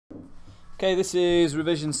Okay, this is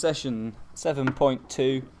revision session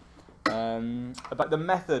 7.2 about the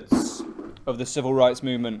methods of the civil rights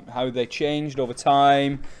movement, how they changed over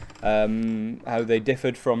time, how they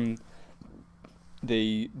differed from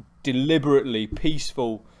the deliberately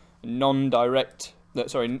peaceful, non-violent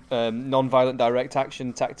direct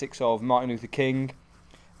action tactics of Martin Luther King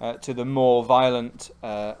to the more violent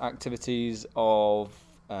activities of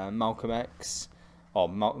Malcolm X, or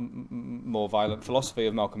more violent philosophy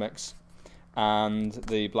of Malcolm X, and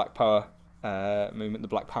the Black Power movement, the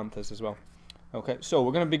Black Panthers as well. Okay, so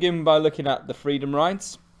we're going to begin by looking at the freedom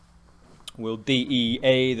rides. We'll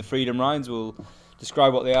DEA the freedom rides. We'll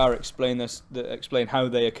describe what they are, explain how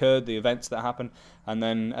they occurred, the events that happened, and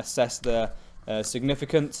then assess their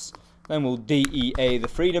significance. Then we'll DEA the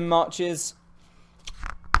freedom marches.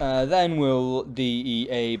 Then we'll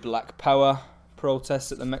DEA Black Power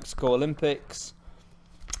protests at the Mexico Olympics.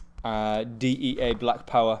 DEA Black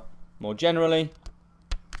Power more generally,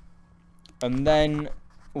 and then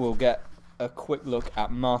we'll get a quick look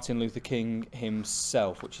at Martin Luther King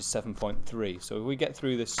himself, which is 7.3. So if we get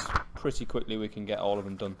through this pretty quickly, we can get all of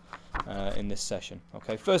them done in this session.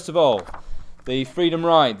 Okay, first of all, the freedom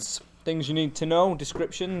rides. Things you need to know,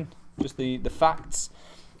 description, just the facts.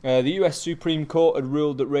 The US Supreme Court had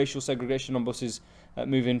ruled that racial segregation on buses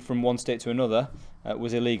moving from one state to another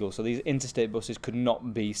was illegal. So these interstate buses could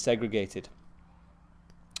not be segregated.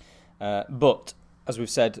 But, as we've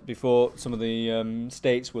said before, some of the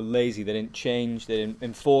states were lazy. They didn't change, they didn't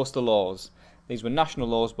enforce the laws. These were national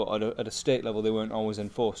laws, but at a state level they weren't always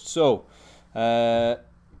enforced. So,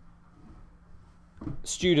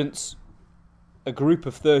 students, a group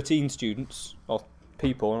of 13 students, or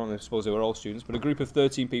people, I don't suppose they were all students, but a group of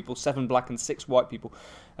 13 people, 7 black and 6 white people,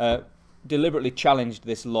 deliberately challenged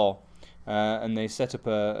this law, and they set up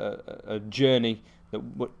a journey that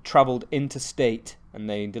travelled interstate, and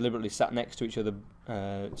they deliberately sat next to each other,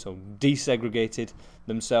 so desegregated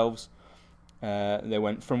themselves. They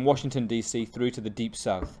went from Washington DC through to the Deep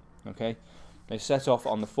South. Okay, they set off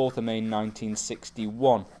on the 4th of May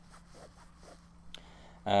 1961.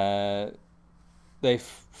 They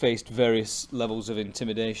faced various levels of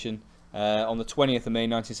intimidation. On the 20th of May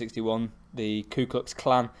 1961, the Ku Klux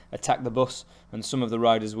Klan attacked the bus, and some of the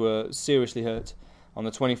riders were seriously hurt. On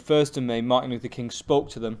the 21st of May, Martin Luther King spoke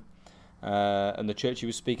to them, and the church he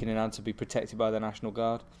was speaking in had to be protected by the National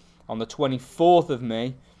Guard. On the 24th of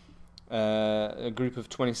May, a group of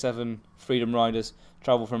 27 Freedom Riders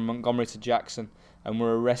travelled from Montgomery to Jackson and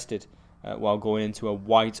were arrested while going into a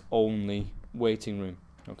white-only waiting room.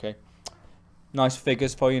 Okay, nice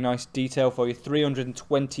figures for you, nice detail for you.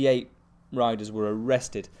 328 riders were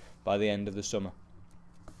arrested by the end of the summer.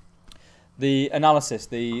 The analysis,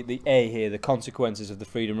 the A here, the consequences of the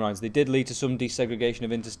freedom rides. They did lead to some desegregation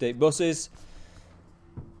of interstate buses.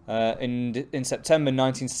 In September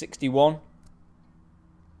 1961,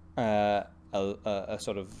 a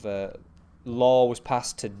sort of law was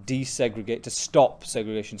passed to desegregate, to stop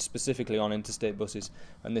segregation specifically on interstate buses,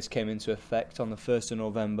 and this came into effect on the 1st of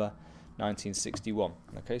November 1961.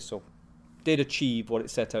 Okay, so did achieve what it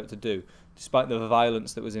set out to do, despite the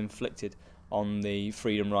violence that was inflicted on the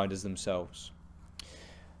freedom riders themselves.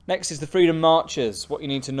 Next is the freedom marches. What you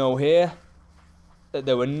need to know here, that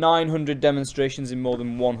there were 900 demonstrations in more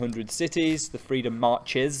than 100 cities. The freedom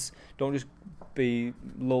marches, don't just be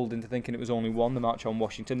lulled into thinking it was only one, the March on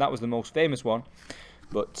Washington. That was the most famous one,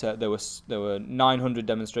 but there were 900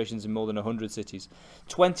 demonstrations in more than 100 cities.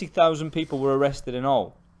 20,000 people were arrested in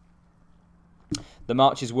all. The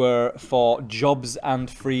marches were for jobs and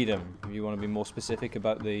freedom. If you want to be more specific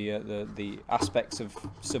about the aspects of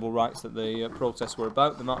civil rights that the protests were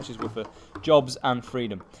about, the marches were for jobs and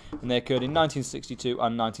freedom. And they occurred in 1962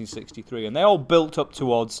 and 1963. And they all built up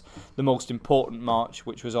towards the most important march,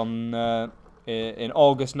 which was in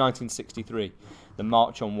August 1963, the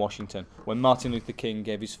March on Washington, when Martin Luther King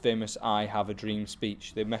gave his famous "I Have a Dream"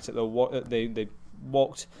 speech. They met at they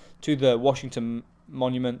walked to the Washington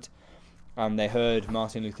Monument, and they heard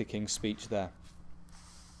Martin Luther King's speech there.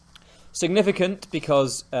 Significant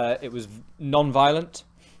because it was non-violent,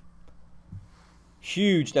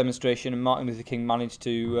 huge demonstration, and Martin Luther King managed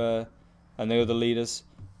to, and the other leaders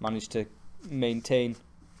managed to maintain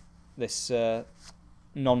this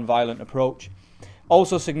non-violent approach.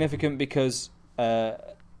 Also significant because they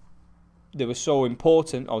were so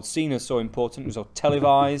important, or seen as so important, it was all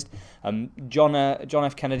televised. John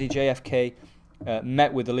F. Kennedy, JFK,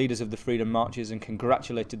 met with the leaders of the freedom marches and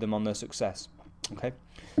congratulated them on their success. Okay,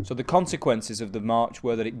 so the consequences of the march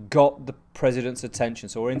were that it got the president's attention.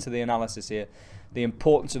 So we're into the analysis here. The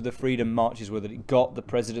importance of the freedom marches were that it got the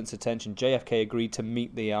president's attention. JFK agreed to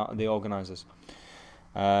meet the organisers.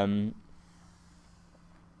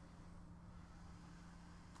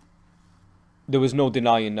 there was no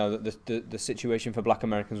denying now that the situation for black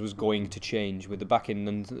Americans was going to change with the backing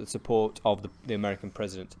and the support of the American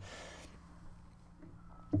president.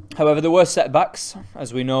 However, there were setbacks,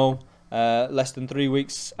 as we know. Less than 3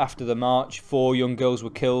 weeks after the march, 4 young girls were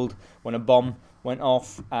killed when a bomb went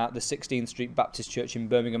off at the 16th Street Baptist Church in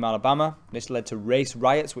Birmingham, Alabama. This led to race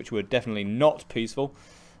riots, which were definitely not peaceful.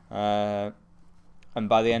 And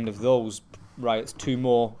by the end of those riots, 2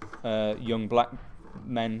 more young black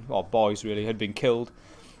men, or boys really, had been killed.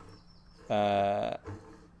 Martin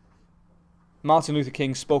Luther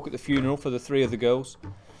King spoke at the funeral for the 3 of the girls,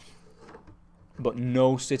 but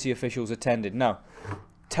no city officials attended. Now,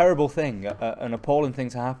 terrible thing, an appalling thing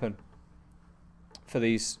to happen for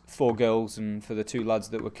these 4 girls and for the 2 lads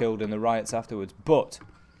that were killed in the riots afterwards. But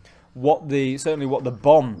certainly what the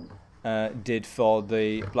bomb did for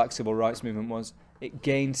the black civil rights movement was it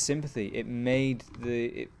gained sympathy. It made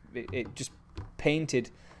it just painted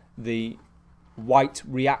the white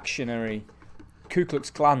reactionary Ku Klux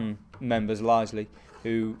Klan members largely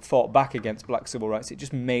who fought back against black civil rights. It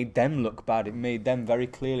just made them look bad. It made them very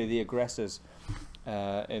clearly the aggressors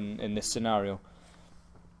in this scenario.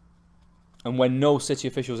 And when no city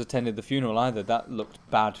officials attended the funeral either, that looked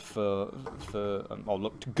bad or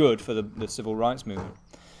looked good for the civil rights movement.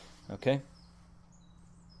 Okay.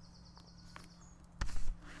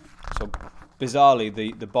 So bizarrely,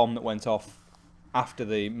 the bomb that went off after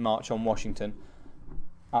the March on Washington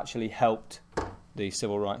actually helped the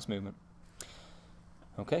civil rights movement.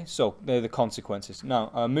 Okay, so they're the consequences.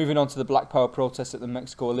 Now, moving on to the Black Power protests at the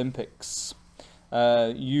Mexico Olympics.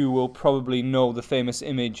 You will probably know the famous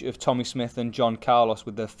image of Tommie Smith and John Carlos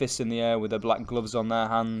with their fists in the air, with their black gloves on their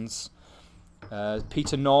hands.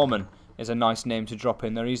 Peter Norman is a nice name to drop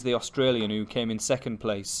in there. He's the Australian who came in 2nd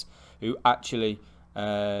place, who actually,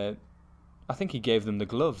 I think he gave them the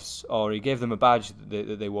gloves, or he gave them a badge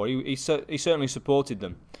that they wore. He certainly supported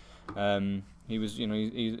them. He was,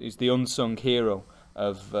 he's the unsung hero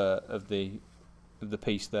of the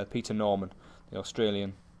piece there. Peter Norman, the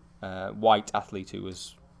Australian white athlete who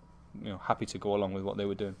was, happy to go along with what they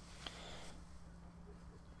were doing.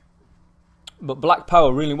 But Black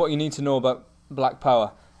Power, really, what you need to know about Black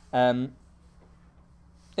Power,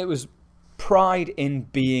 it was pride in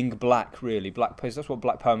being black. Really, black power. That's what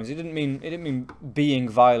Black Power means. It didn't mean being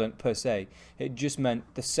violent per se. It just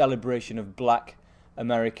meant the celebration of black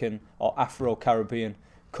American or Afro-Caribbean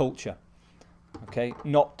culture. Okay,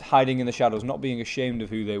 not hiding in the shadows, not being ashamed of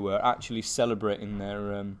who they were, actually celebrating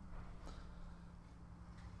their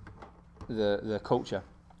culture.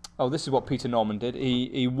 Oh, this is what Peter Norman did.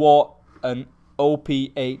 He wore an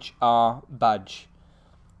OPHR badge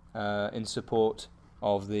in support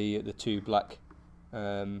of the 2 black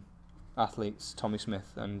athletes, Tommie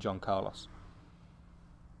Smith and John Carlos.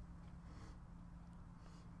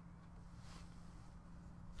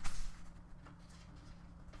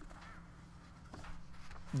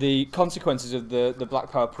 The consequences of the Black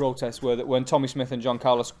Power protests were that when Tommie Smith and John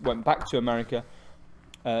Carlos went back to America,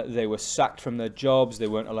 they were sacked from their jobs. They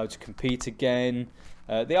weren't allowed to compete again.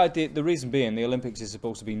 The reason being, the Olympics is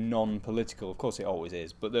supposed to be non-political. Of course, it always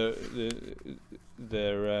is. But the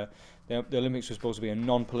Olympics were supposed to be a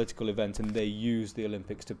non-political event, and they used the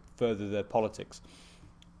Olympics to further their politics.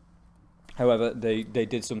 However, they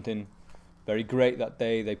did something very great that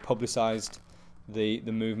day. They publicised the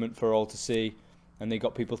movement for all to see, and they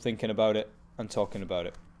got people thinking about it and talking about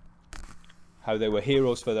it. How they were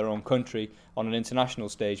heroes for their own country on an international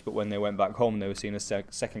stage, but when they went back home, they were seen as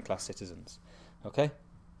second-class citizens. Okay?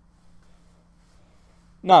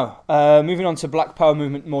 Now, moving on to Black Power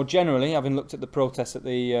movement more generally, having looked at the protests at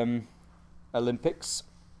the Olympics,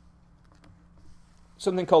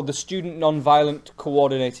 something called the Student Nonviolent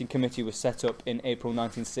Coordinating Committee was set up in April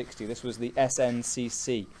 1960. This was the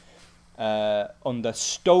SNCC. Under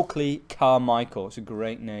Stokely Carmichael. It's a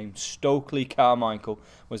great name. Stokely Carmichael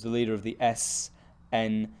was the leader of the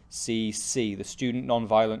SNCC, the Student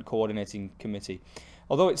Nonviolent Coordinating Committee.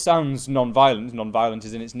 Although it sounds non-violent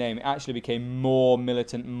is in its name, it actually became more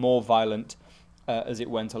militant, more violent as it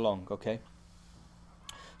went along. Okay,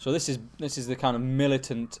 so this is the kind of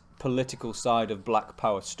militant political side of Black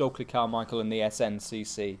Power. Stokely Carmichael and the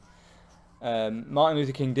SNCC. Martin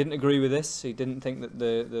Luther King didn't agree with this. He didn't think that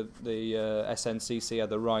the SNCC had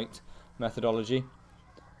the right methodology.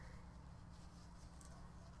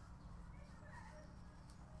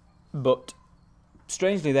 But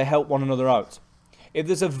strangely, they help one another out. If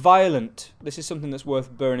there's a violent, this is something that's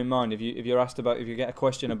worth bearing in mind. If you get a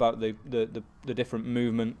question about the different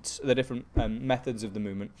movements, the different methods of the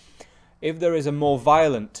movement, if there is a more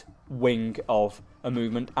violent wing of a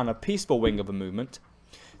movement and a peaceful wing of a movement,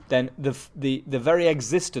 then the very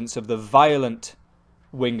existence of the violent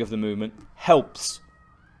wing of the movement helps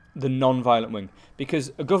the non-violent wing,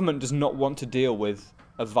 because a government does not want to deal with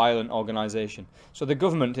a violent organisation. So the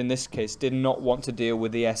government in this case did not want to deal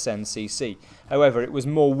with the SNCC. However, it was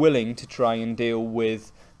more willing to try and deal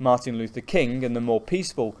with Martin Luther King and the more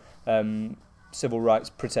peaceful civil rights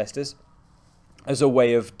protesters as a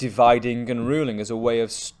way of dividing and ruling, as a way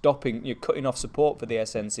of stopping, cutting off support for the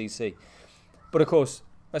SNCC. But of course,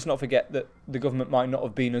 let's not forget that the government might not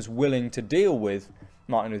have been as willing to deal with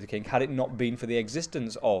Martin Luther King had it not been for the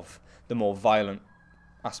existence of the more violent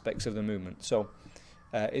aspects of the movement. So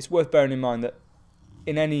it's worth bearing in mind that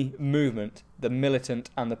in any movement, the militant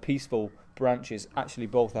and the peaceful branches actually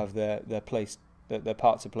both have their place, their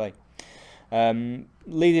part to play.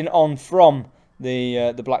 Leading on from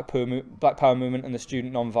the Black Power movement and the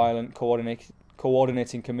Student Nonviolent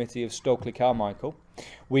Coordinating Committee of Stokely Carmichael,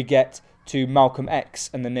 we get to Malcolm X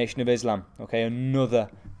and the Nation of Islam. Okay, another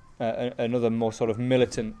more sort of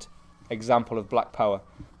militant example of Black Power.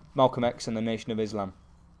 Malcolm X and the Nation of Islam.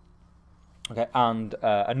 Okay, and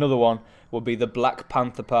another one would be the Black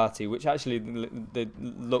Panther Party, which actually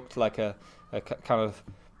looked like a kind of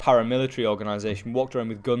paramilitary organisation, walked around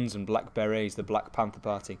with guns and black berets, the Black Panther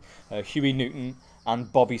Party. Huey Newton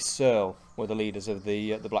and Bobby Searle were the leaders of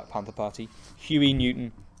the Black Panther Party. Huey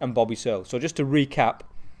Newton and Bobby Searle. So just to recap,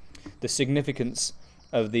 the significance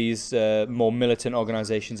of these more militant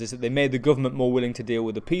organisations is that they made the government more willing to deal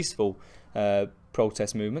with the peaceful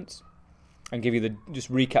protest movements. And give you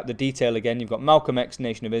just recap the detail again. You've got Malcolm X,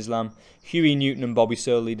 Nation of Islam, Huey Newton and Bobby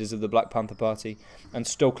Searle, leaders of the Black Panther Party, and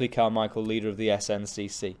Stokely Carmichael, leader of the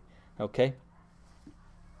SNCC. Okay.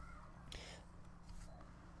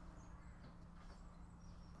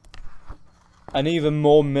 An even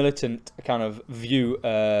more militant kind of view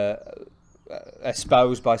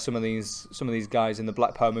espoused by some of these guys in the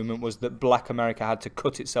Black Power movement was that Black America had to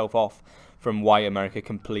cut itself off from white America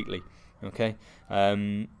completely. Okay.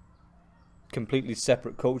 Completely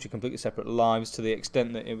separate culture, completely separate lives, to the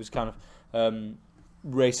extent that it was kind of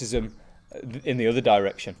racism in the other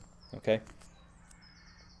direction. Okay.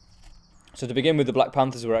 So to begin with, the Black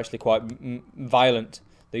Panthers were actually quite violent.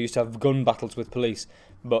 They used to have gun battles with police.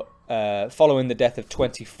 But following the death of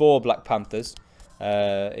 24 Black Panthers,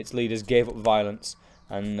 its leaders gave up violence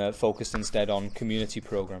and focused instead on community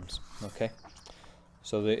programs. Okay.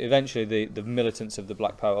 So eventually the militance of the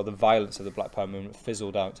Black Power, or the violence of the Black Power movement,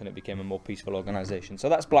 fizzled out and it became a more peaceful organisation. So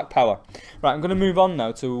that's Black Power. Right, I'm going to move on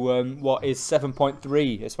now to what is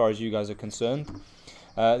 7.3 as far as you guys are concerned.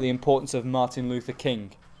 The importance of Martin Luther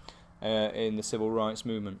King in the civil rights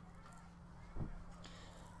movement.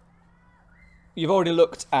 You've already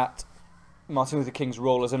looked at Martin Luther King's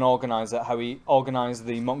role as an organiser, how he organised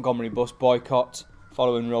the Montgomery bus boycott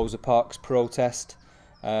following Rosa Parks' protest.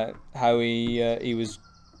 How he was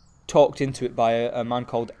talked into it by a man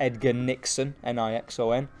called Edgar Nixon,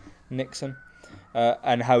 Nixon, Nixon,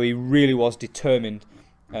 and how he really was determined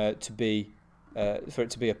for it to be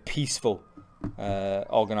a peaceful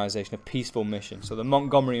organisation, a peaceful mission. So the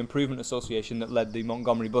Montgomery Improvement Association that led the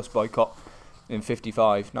Montgomery bus boycott in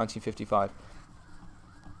 1955.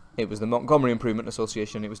 It was the Montgomery Improvement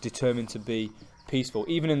Association. It was determined to be peaceful,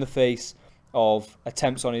 even in the face of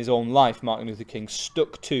attempts on his own life. Martin Luther King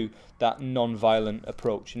stuck to that non-violent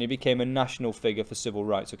approach, and he became a national figure for civil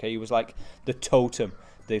rights. Okay, he was like the totem,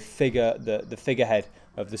 the figurehead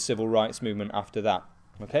of the civil rights movement after that.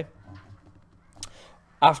 Okay.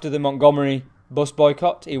 After the Montgomery bus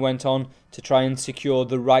boycott, he went on to try and secure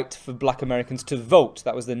the right for Black Americans to vote.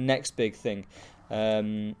 That was the next big thing.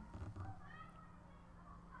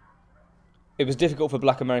 It was difficult for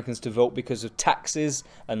Black Americans to vote because of taxes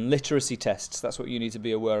and literacy tests. That's what you need to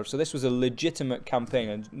be aware of. So this was a legitimate campaign,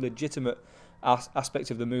 a legitimate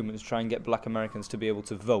aspect of the movement to try and get Black Americans to be able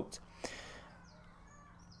to vote.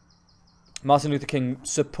 Martin Luther King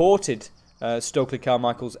supported Stokely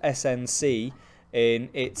Carmichael's SNC in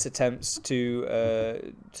its attempts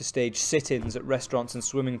to stage sit-ins at restaurants and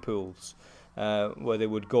swimming pools, where they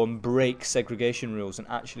would go and break segregation rules and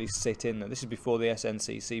actually sit in there. This is before the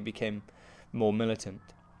SNCC became more militant.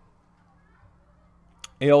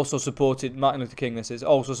 He also supported, Martin Luther King, this is,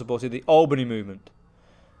 also supported the Albany movement,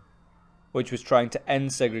 which was trying to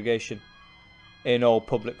end segregation in all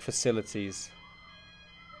public facilities.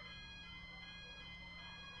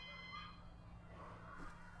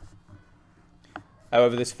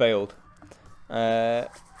 However, this failed. In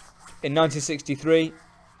 1963,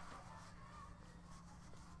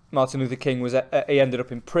 Martin Luther King he ended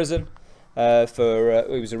up in prison. He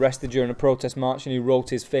was arrested during a protest march, and he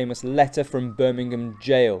wrote his famous letter from Birmingham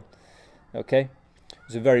jail. Okay, It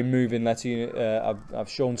was a very moving letter. I've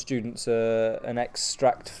shown students an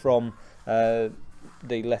extract from the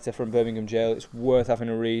letter from Birmingham jail. It's worth having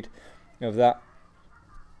a read of that.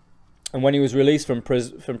 And when he was released from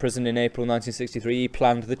prison in April 1963, he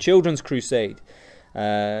planned the Children's Crusade,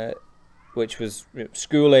 which was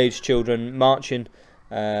school-aged children marching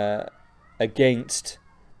against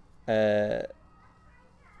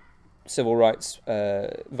civil rights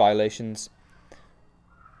violations.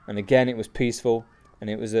 And again, it was peaceful, and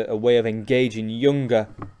it was a way of engaging younger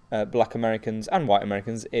black Americans and white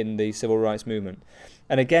Americans in the civil rights movement.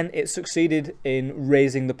 And again, it succeeded in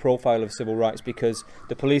raising the profile of civil rights, because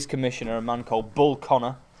the police commissioner, a man called Bull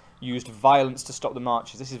Connor, used violence to stop the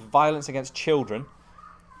marches. This is violence against children.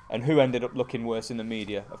 And who ended up looking worse in the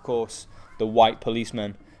media? Of course, the white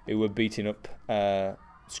policemen who were beating up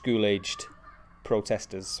school-aged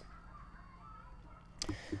protesters.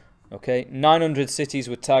 Okay, 900 cities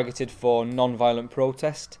were targeted for non-violent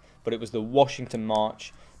protest, but it was the Washington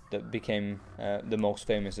March that became the most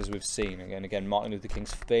famous, as we've seen. Again, Martin Luther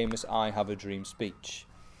King's famous "I Have a Dream" speech.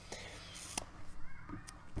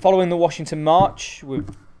 Following the Washington March, we've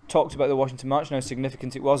talked about the Washington March and how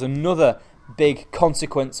significant it was. Another big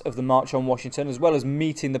consequence of the March on Washington, as well as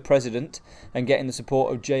meeting the president and getting the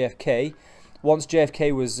support of JFK. Once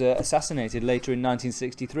JFK was assassinated later in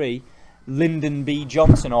 1963, Lyndon B.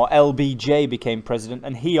 Johnson, or LBJ, became president,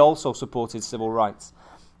 and he also supported civil rights.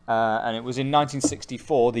 And it was in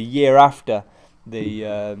 1964, the year after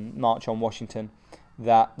the March on Washington,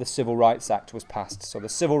 that the Civil Rights Act was passed. So the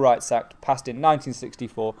Civil Rights Act passed in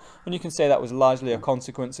 1964, and you can say that was largely a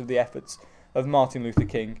consequence of the efforts of Martin Luther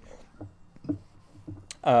King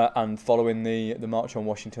and following the March on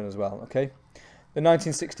Washington as well. Okay, the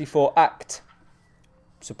 1964 Act,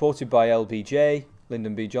 supported by LBJ,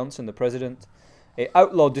 Lyndon B. Johnson, the president, it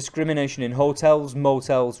outlawed discrimination in hotels,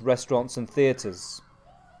 motels, restaurants and theatres.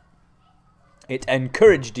 It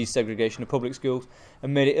encouraged desegregation of public schools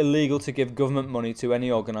and made it illegal to give government money to any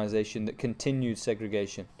organisation that continued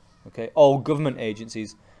segregation. Okay, all government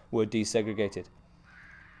agencies were desegregated.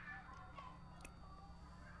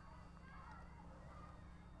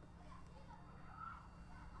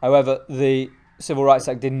 However, the Civil Rights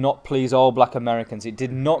Act did not please all black Americans. It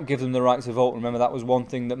did not give them the right to vote. Remember, that was one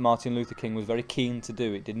thing that Martin Luther King was very keen to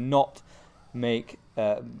do. It did not make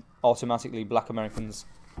automatically black Americans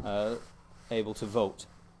able to vote.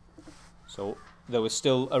 So there was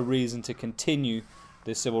still a reason to continue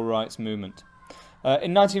the civil rights movement.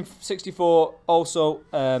 In 1964, also,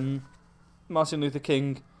 Martin Luther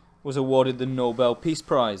King was awarded the Nobel Peace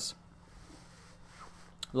Prize,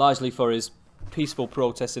 largely for his peaceful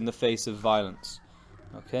protests in the face of violence.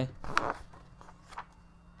 Okay.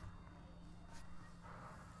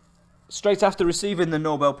 Straight after receiving the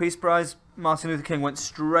Nobel Peace Prize, Martin Luther King went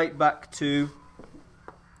straight back to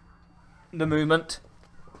the movement.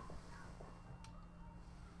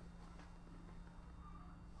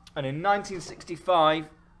 And in 1965,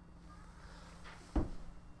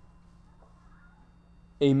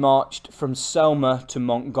 he marched from Selma to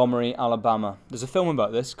Montgomery, Alabama. There's a film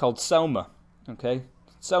about this called Selma. Okay,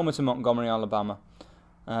 Selma to Montgomery, Alabama.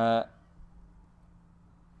 But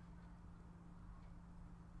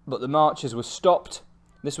the marches were stopped.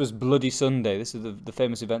 This was Bloody Sunday. This is the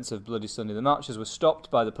famous events of Bloody Sunday. The marches were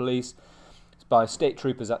stopped by the police, by state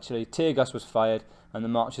troopers actually. Tear gas was fired and the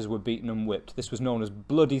marchers were beaten and whipped. This was known as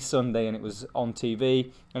Bloody Sunday, and it was on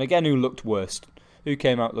TV. And again, who looked worst? Who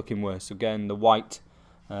came out looking worse? Again, the white,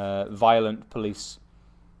 violent police,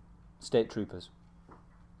 state troopers.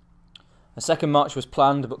 A second march was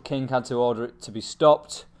planned, but King had to order it to be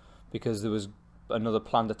stopped because there was another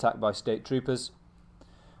planned attack by state troopers.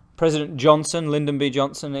 President Johnson, Lyndon B.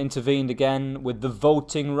 Johnson, intervened again with the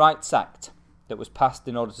Voting Rights Act that was passed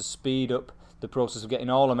in order to speed up the process of getting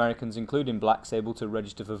all Americans, including blacks, able to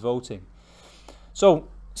register for voting. So,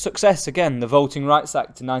 success again, the Voting Rights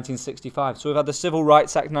Act in 1965. So we've had the Civil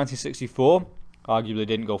Rights Act in 1964, arguably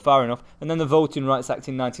didn't go far enough, and then the Voting Rights Act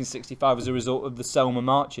in 1965 as a result of the Selma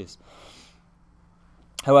marches.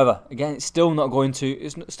 However, again, it's still not going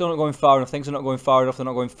far enough. Things are not going far enough. They're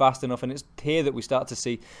not going fast enough, and it's here that we start to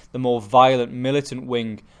see the more violent, militant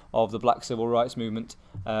wing of the Black Civil Rights Movement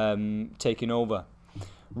taking over.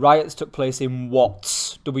 Riots took place in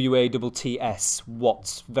Watts, W-A-T-T-S,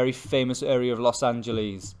 Watts, very famous area of Los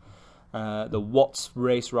Angeles. The Watts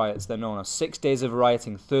race riots, they're known as. 6 days of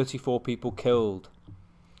rioting, 34 people killed.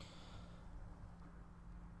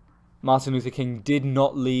 Martin Luther King did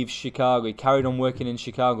not leave Chicago. He carried on working in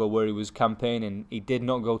Chicago where he was campaigning. He did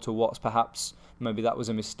not go to Watts. Perhaps, maybe that was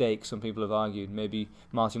a mistake. Some people have argued. Maybe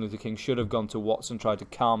Martin Luther King should have gone to Watts and tried to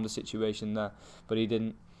calm the situation there, but he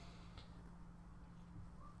didn't.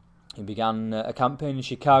 He began a campaign in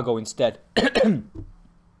Chicago instead.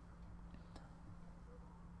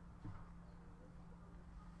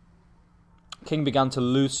 King began to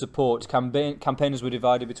lose support. Campaigners were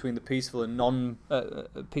divided between the peaceful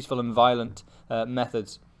and violent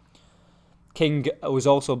methods. King was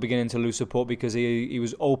also beginning to lose support because he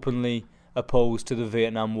was openly opposed to the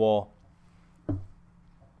Vietnam War.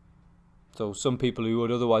 So some people who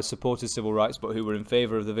had otherwise supported civil rights but who were in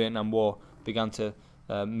favour of the Vietnam War began to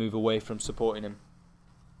move away from supporting him.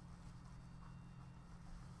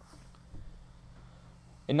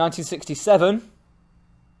 In 1967,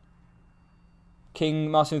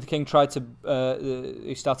 Martin Luther King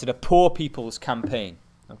he started a Poor People's Campaign.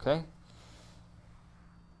 Okay.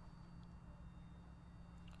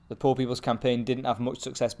 The Poor People's Campaign didn't have much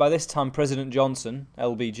success. By this time, President Johnson,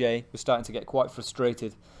 LBJ, was starting to get quite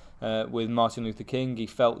frustrated with Martin Luther King. He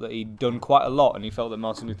felt that he'd done quite a lot, and he felt that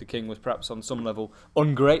Martin Luther King was perhaps on some level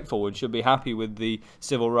ungrateful and should be happy with the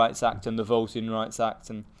Civil Rights Act and the Voting Rights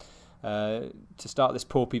Act. And to start this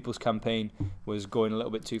Poor People's Campaign was going a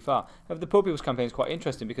little bit too far. However, the Poor People's Campaign is quite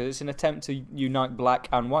interesting because it's an attempt to unite black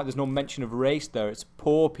and white. There's no mention of race there. It's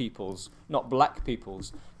poor people's, not black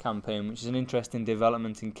people's campaign, which is an interesting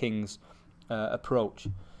development in King's approach.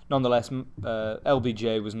 Nonetheless,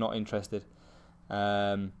 LBJ was not interested.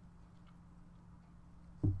 A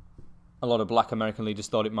lot of black American leaders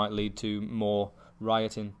thought it might lead to more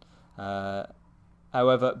rioting.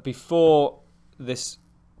 However, before this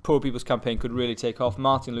Poor People's Campaign could really take off,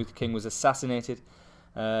 Martin Luther King was assassinated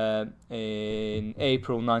in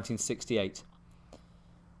April 1968.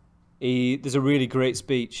 There's a really great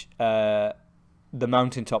speech, the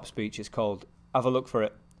Mountaintop speech it's called. Have a look for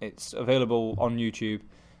it. It's available on YouTube,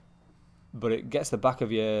 but it gets the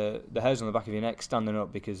hairs on the back of your neck standing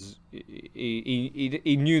up because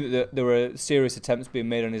he knew that there were serious attempts being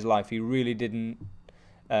made on his life. He really didn't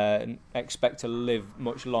expect to live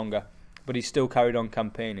much longer. But he still carried on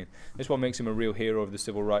campaigning. That's what makes him a real hero of the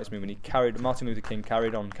civil rights movement. Martin Luther King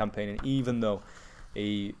carried on campaigning even though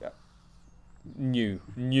he knew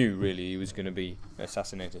really he was going to be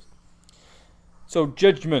assassinated. So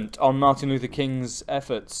judgment on Martin Luther King's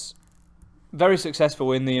efforts. Very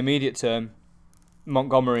successful in the immediate term.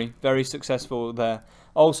 Montgomery, very successful there.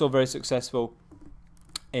 Also very successful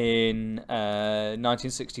in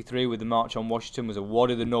 1963 with the March on Washington, was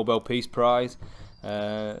awarded the Nobel Peace Prize.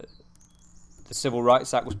 The Civil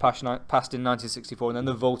Rights Act was passed in 1964, and then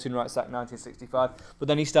the Voting Rights Act 1965. But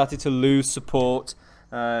then he started to lose support.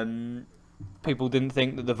 People didn't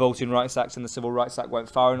think that the Voting Rights Act and the Civil Rights Act went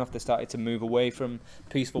far enough. They started to move away from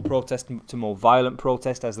peaceful protest to more violent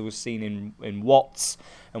protest, as there was seen in Watts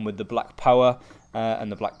and with the Black Power and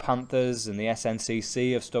the Black Panthers and the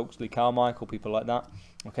SNCC of Stokely Carmichael, people like that.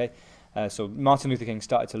 Okay, so Martin Luther King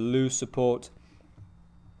started to lose support.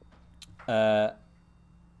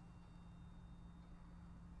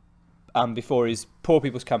 And before his Poor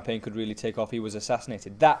People's Campaign could really take off, he was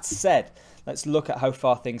assassinated. That said, let's look at how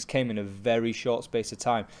far things came in a very short space of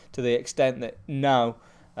time, to the extent that now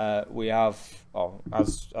we have,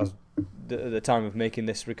 as the time of making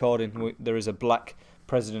this recording, there is a black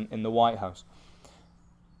president in the White House.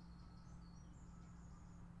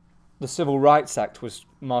 The Civil Rights Act was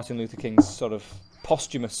Martin Luther King's sort of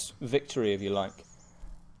posthumous victory, if you like.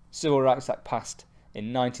 Civil Rights Act passed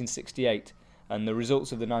in 1968. And the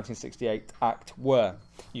results of the 1968 Act were: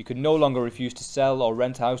 you could no longer refuse to sell or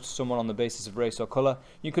rent a house to someone on the basis of race or colour.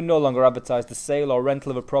 You could no longer advertise the sale or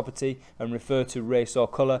rental of a property and refer to race or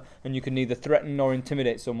colour. And you could neither threaten nor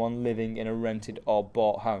intimidate someone living in a rented or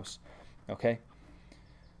bought house. Okay.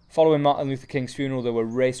 Following Martin Luther King's funeral, there were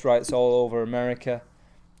race riots all over America,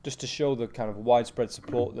 just to show the kind of widespread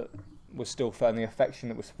support that was still felt and the affection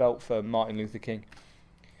that was felt for Martin Luther King.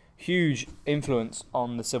 Huge influence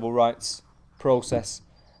on the civil rights process,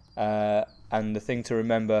 and the thing to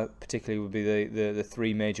remember particularly would be the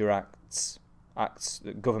three major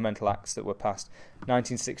governmental acts that were passed: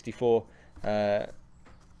 1964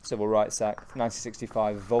 Civil Rights Act,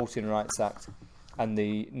 1965 Voting Rights Act, and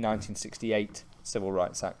the 1968 Civil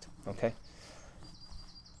Rights Act. Okay,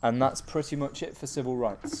 and that's pretty much it for civil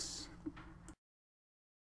rights.